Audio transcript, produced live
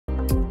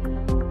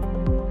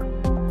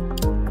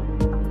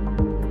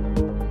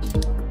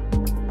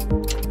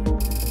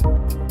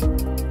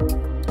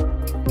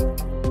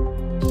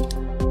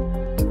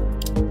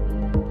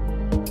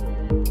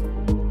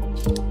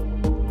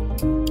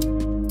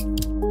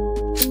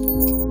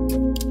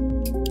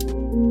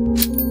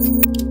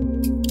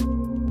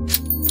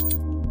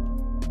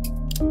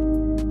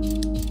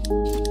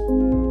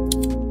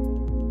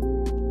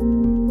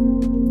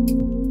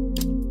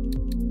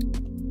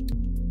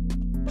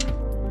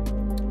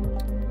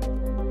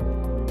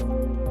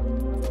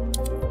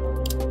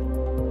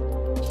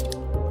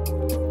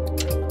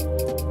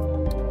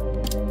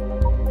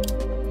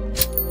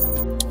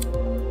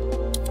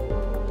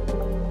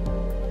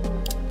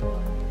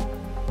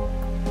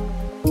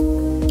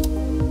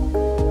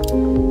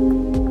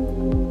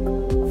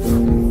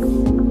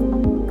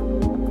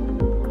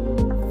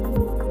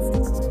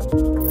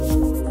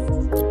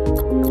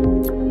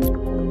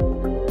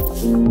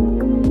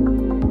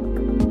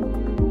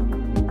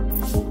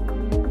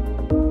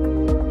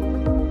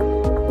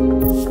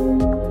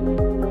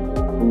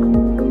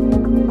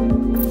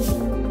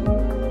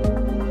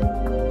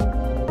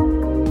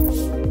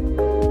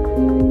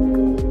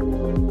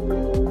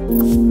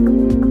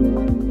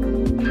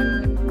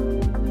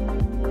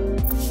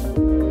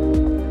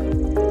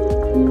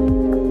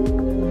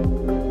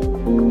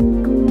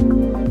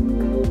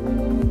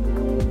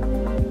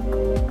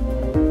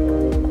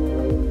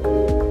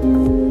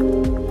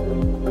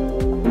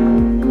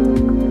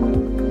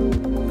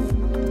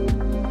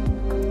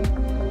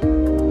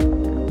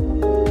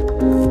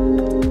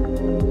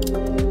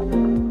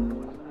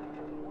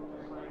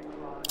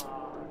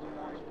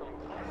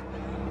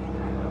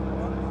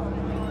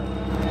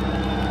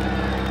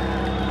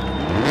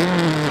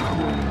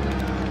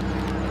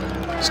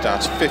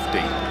starts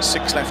 50,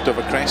 6 left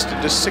over crest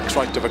into 6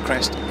 right over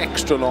crest,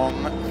 extra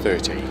long,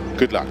 30.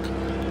 Good luck.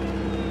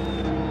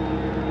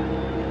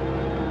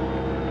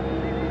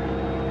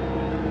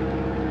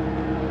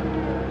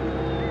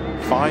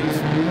 Five,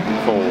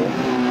 4,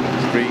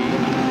 3,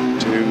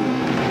 2,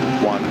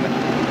 1,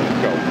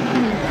 go.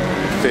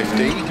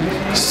 50,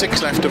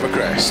 6 left over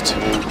crest,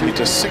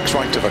 into 6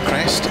 right over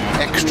crest,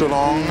 extra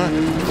long,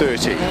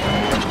 30.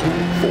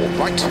 4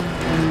 right,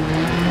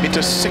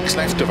 into 6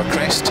 left over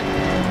crest,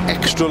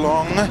 extra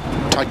long,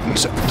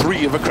 tightens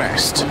 3 over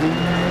crest.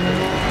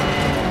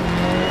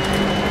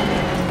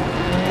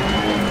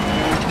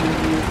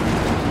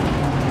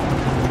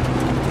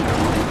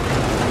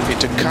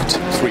 Into cut,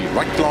 3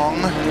 right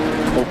long,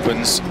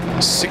 opens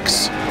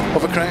 6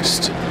 over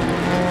crest,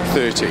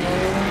 30.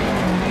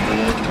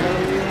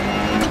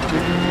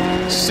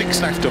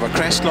 6 left over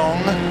crest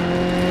long,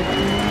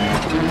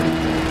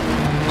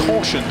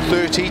 caution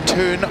 30,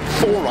 turn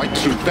 4 right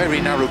through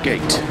very narrow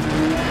gate.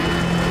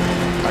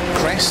 At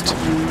crest,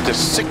 to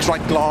 6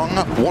 right long,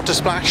 water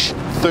splash,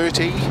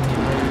 30.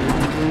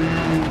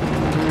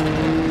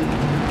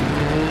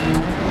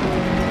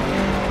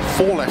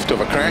 4 left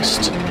over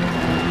crest,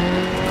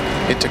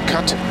 into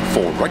cut,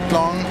 4 right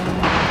long.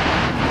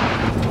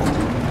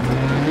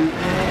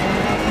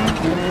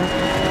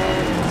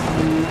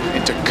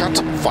 Into cut,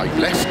 5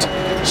 left,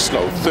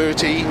 slow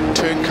 30,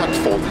 turn cut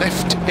 4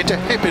 left, into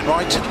hairpin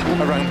right,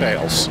 around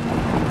Bales.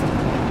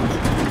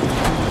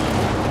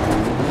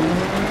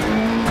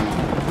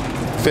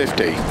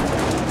 50,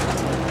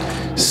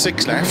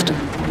 6 left,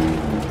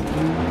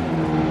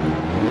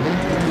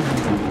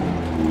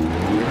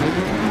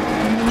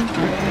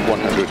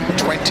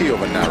 120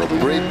 over narrow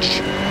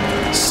bridge,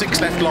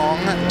 6 left long,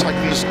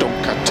 tightens,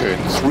 don't cut, turn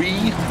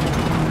 3,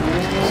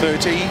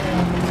 30,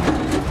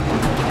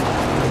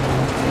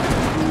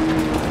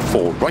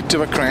 4 right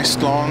over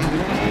crest long,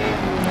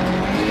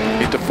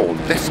 into 4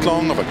 left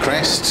long over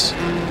crest,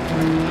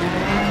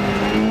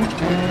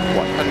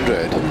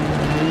 100.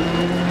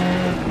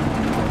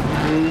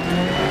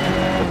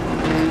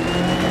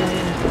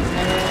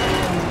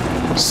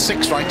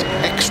 6 right,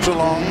 extra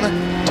long,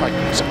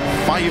 tightens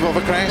 5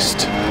 over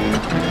crest,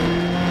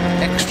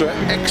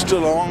 extra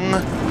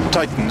long,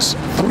 tightens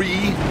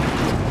 3,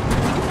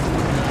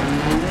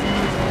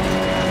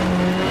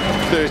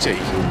 30.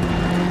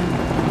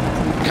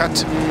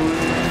 Cut,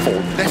 4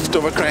 left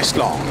over crest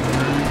long,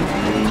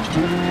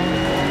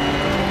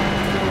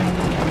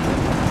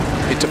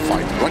 into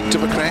 5 right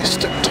over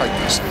crest,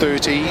 tightens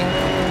 30,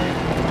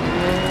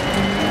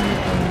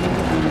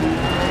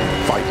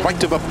 5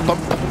 right over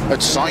bump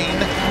at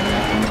sign,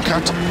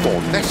 cut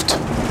 4 left,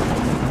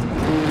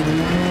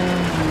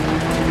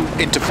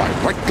 into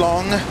 5 right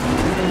long,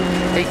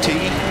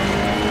 80,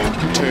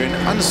 turn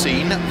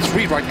unseen,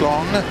 3 right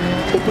long,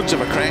 opens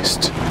over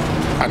crest,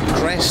 and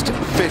crest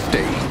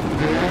 50.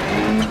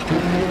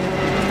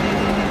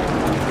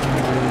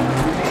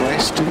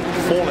 Crest,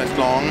 4 left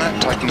long,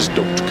 tightens,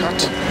 don't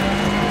cut,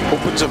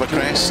 opens over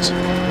crest,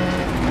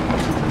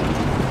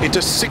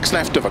 into 6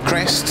 left over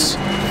crests,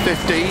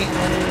 50,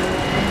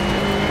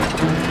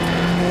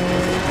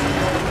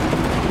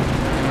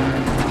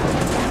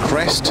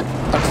 crest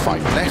and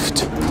 5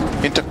 left,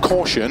 into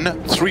caution,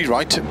 3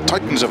 right,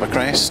 tightens over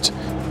crest,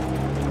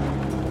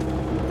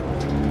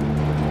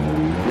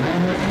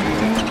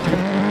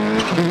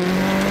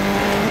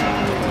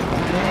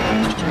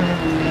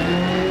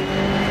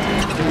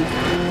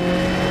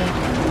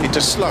 into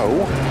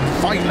slow,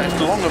 5 left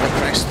long over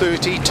crest,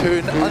 30,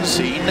 turn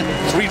unseen,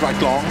 3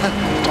 right long,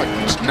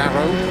 tightens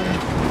narrow,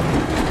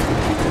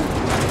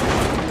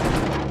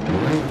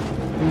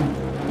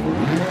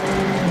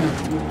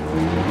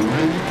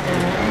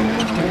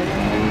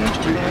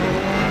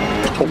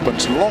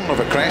 opens long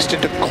over crest,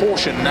 into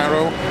caution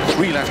narrow,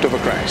 3 left over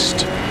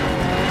crest,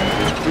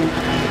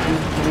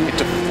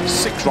 into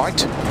 6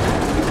 right,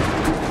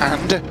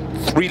 and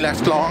 3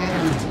 left long,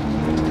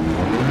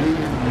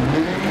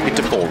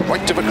 into 4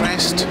 right over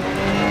crest,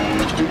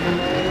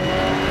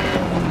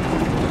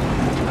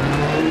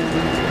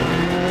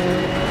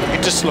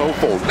 into slow,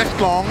 4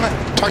 left long,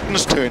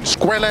 tightens, turn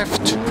square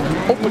left,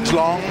 opens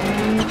long,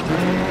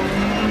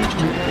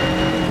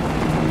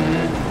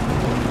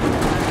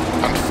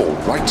 and 4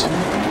 right,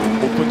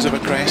 opens over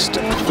crest,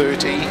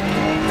 30,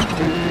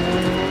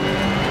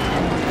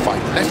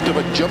 5 left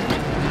over jump,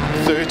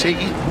 30,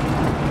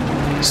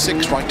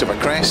 6 right over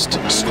crest,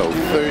 slow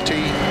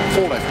 30,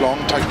 4 left long,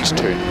 tightens,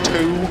 turn 2,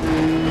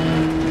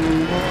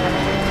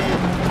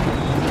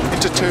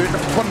 into turn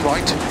 1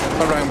 right,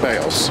 around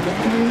Bales,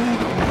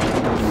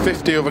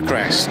 50 over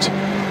crest,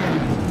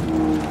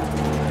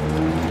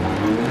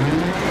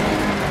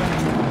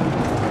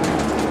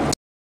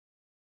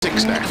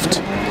 6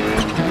 left,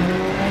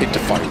 into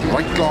 5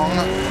 right long,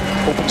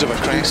 opens over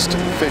crest,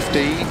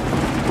 50,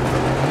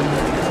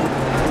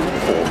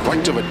 4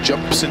 right over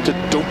jumps into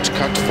don't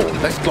cut, 4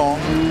 left long,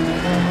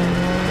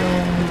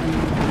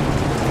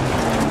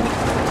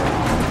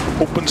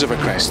 opens over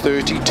crest,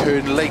 30,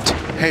 turn late,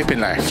 hairpin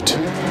left,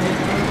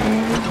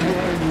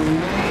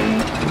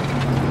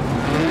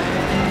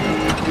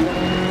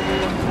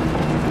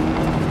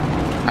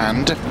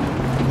 and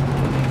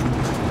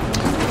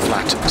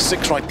flat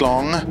 6 right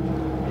long,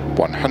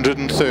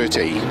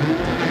 130.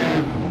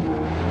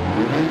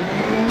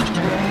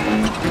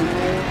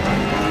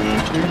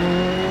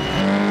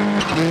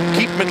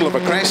 Keep middle of a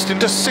crest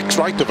into 6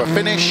 right of a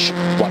finish,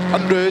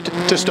 100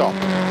 to stop.